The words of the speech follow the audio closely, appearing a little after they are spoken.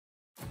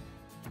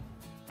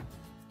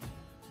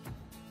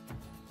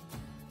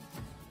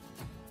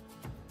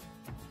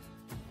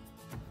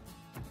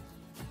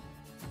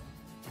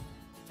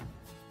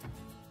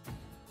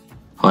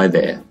Hi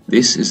there,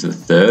 this is the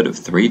third of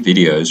 3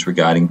 videos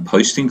regarding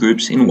posting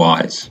groups in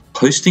Wiise.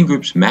 Posting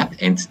groups map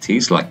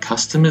entities like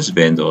customers,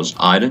 vendors,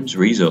 items,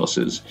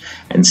 resources,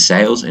 and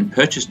sales and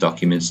purchase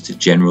documents to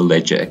general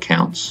ledger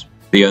accounts.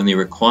 The only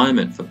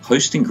requirement for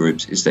posting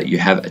groups is that you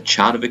have a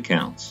chart of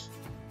accounts.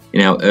 In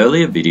our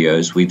earlier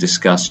videos, we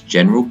discussed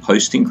general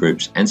posting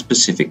groups and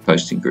specific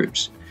posting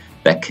groups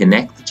that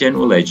connect the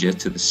general ledger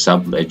to the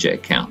sub-ledger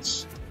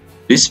accounts.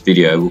 This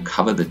video will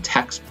cover the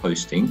tax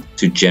posting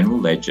to general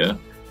ledger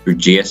through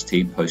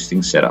GST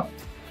Posting Setup.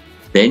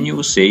 Then you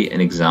will see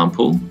an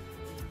example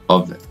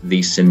of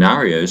the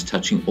scenarios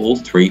touching all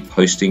 3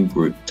 posting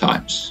group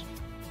types.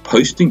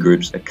 Posting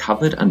groups are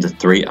covered under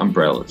 3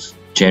 umbrellas: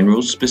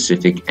 General,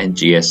 Specific, and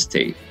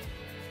GST.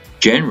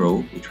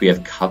 General, which we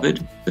have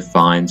covered,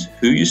 defines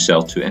who you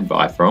sell to and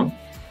buy from,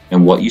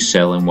 and what you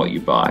sell and what you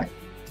buy.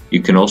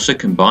 You can also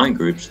combine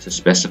groups to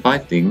specify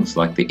things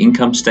like the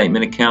income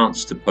statement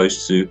accounts to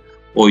post to,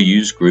 or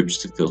use groups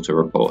to filter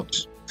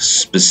reports.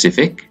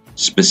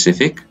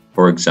 Specific,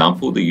 for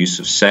example, the use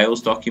of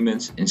sales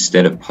documents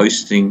instead of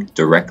posting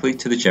directly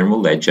to the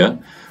general ledger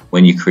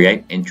when you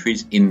create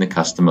entries in the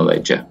customer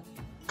ledger.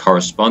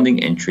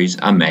 Corresponding entries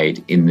are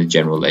made in the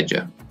general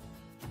ledger.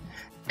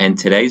 And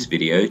today's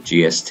video,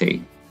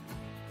 GST.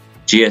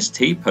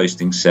 GST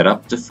Posting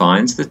Setup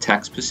defines the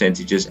tax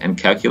percentages and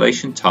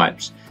calculation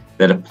types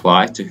that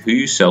apply to who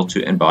you sell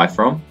to and buy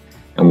from,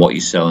 and what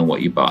you sell and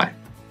what you buy.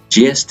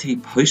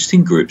 GST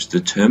posting groups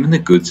determine the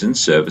goods and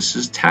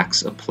services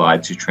tax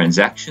applied to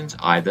transactions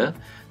either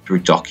through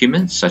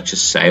documents such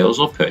as sales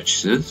or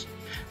purchases,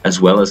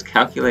 as well as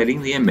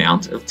calculating the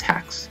amount of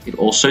tax. It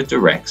also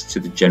directs to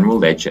the general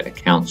ledger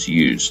accounts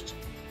used.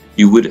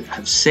 You would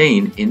have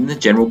seen in the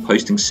general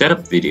posting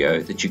setup video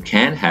that you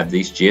can have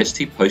these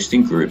GST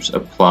posting groups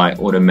apply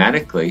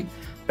automatically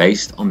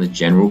based on the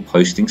general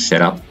posting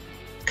setup,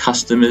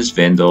 customers,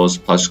 vendors,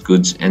 plus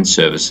goods and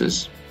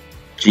services.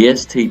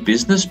 GST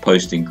business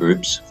posting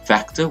groups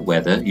factor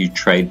whether you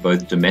trade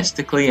both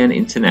domestically and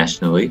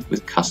internationally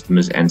with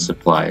customers and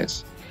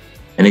suppliers.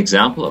 An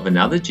example of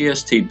another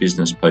GST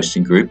business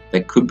posting group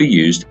that could be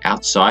used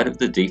outside of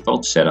the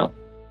default setup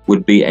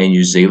would be a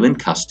New Zealand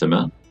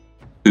customer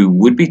who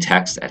would be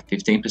taxed at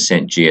 15%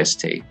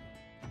 GST.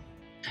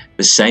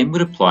 The same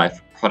would apply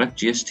for product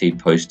GST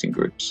posting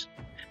groups.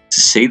 To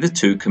see the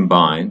two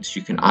combined,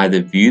 you can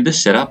either view the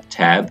Setup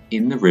tab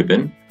in the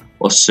ribbon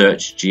or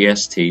search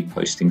GST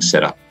Posting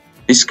Setup.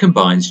 This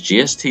combines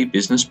GST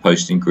business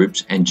posting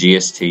groups and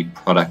GST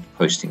product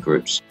posting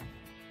groups.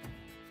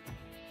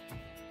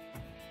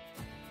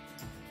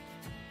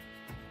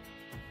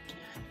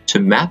 To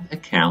map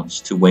accounts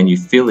to when you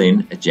fill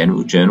in a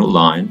general journal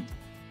line,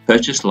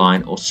 purchase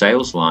line, or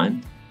sales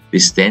line,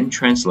 this then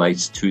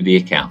translates to the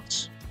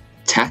accounts.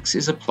 Tax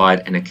is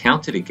applied and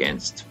accounted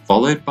against,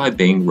 followed by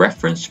being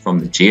referenced from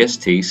the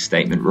GST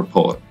statement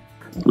report.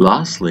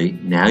 Lastly,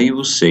 now you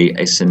will see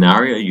a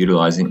scenario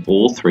utilizing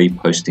all 3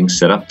 posting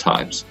setup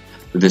types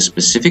with a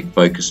specific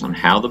focus on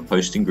how the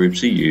posting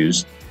groups are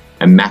used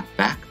and map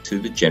back to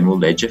the general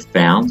ledger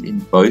found in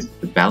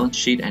both the balance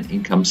sheet and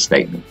income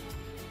statement.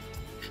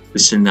 The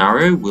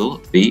scenario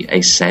will be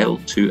a sale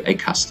to a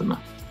customer.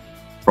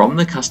 From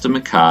the customer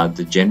card,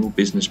 the general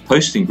business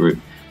posting group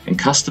and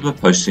customer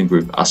posting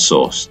group are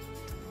sourced.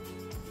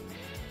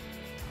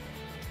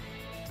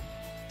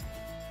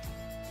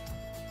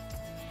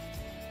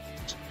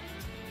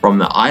 From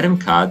the item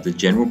card, the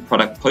general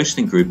product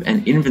posting group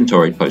and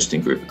inventory posting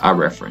group are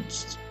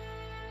referenced.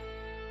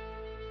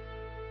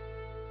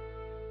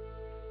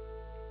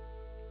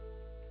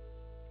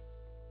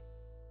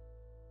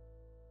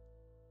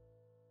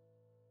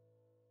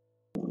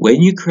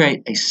 When you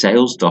create a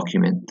sales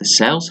document, the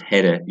sales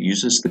header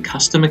uses the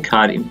customer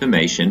card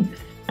information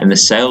and the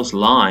sales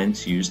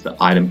lines use the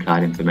item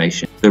card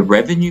information. The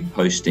revenue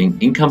posting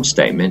income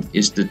statement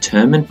is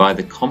determined by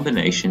the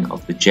combination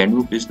of the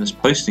general business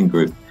posting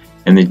group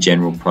and the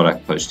general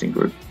product posting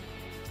group.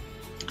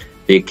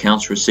 The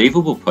accounts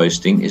receivable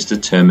posting is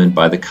determined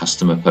by the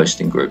customer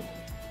posting group.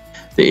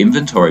 The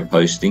inventory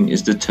posting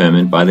is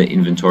determined by the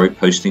inventory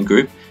posting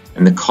group,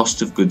 and the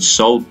cost of goods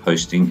sold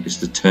posting is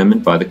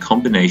determined by the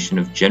combination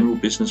of general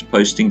business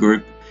posting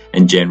group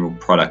and general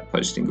product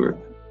posting group.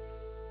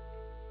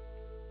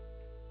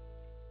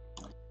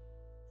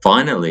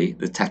 Finally,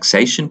 the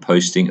taxation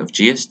posting of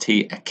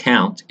GST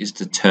account is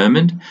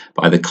determined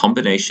by the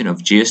combination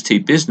of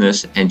GST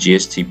business and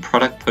GST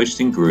product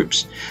posting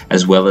groups,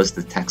 as well as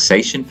the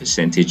taxation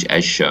percentage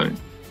as shown.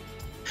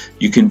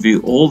 You can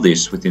view all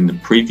this within the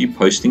preview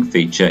posting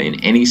feature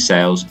in any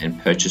sales and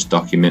purchase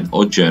document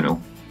or journal.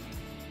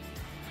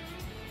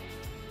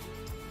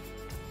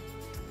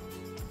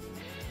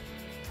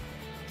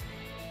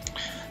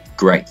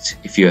 Great!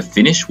 If you have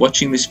finished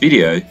watching this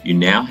video, you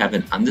now have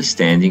an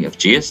understanding of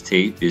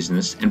GST,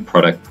 business, and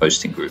product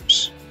posting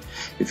groups.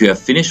 If you have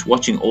finished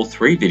watching all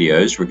 3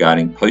 videos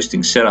regarding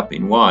posting setup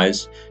in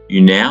Wiise,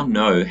 you now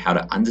know how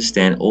to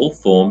understand all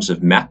forms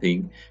of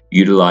mapping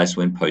utilized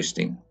when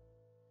posting.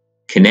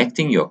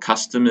 Connecting your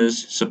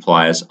customers,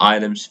 suppliers,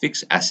 items,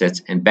 fixed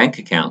assets, and bank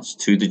accounts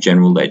to the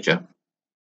general ledger.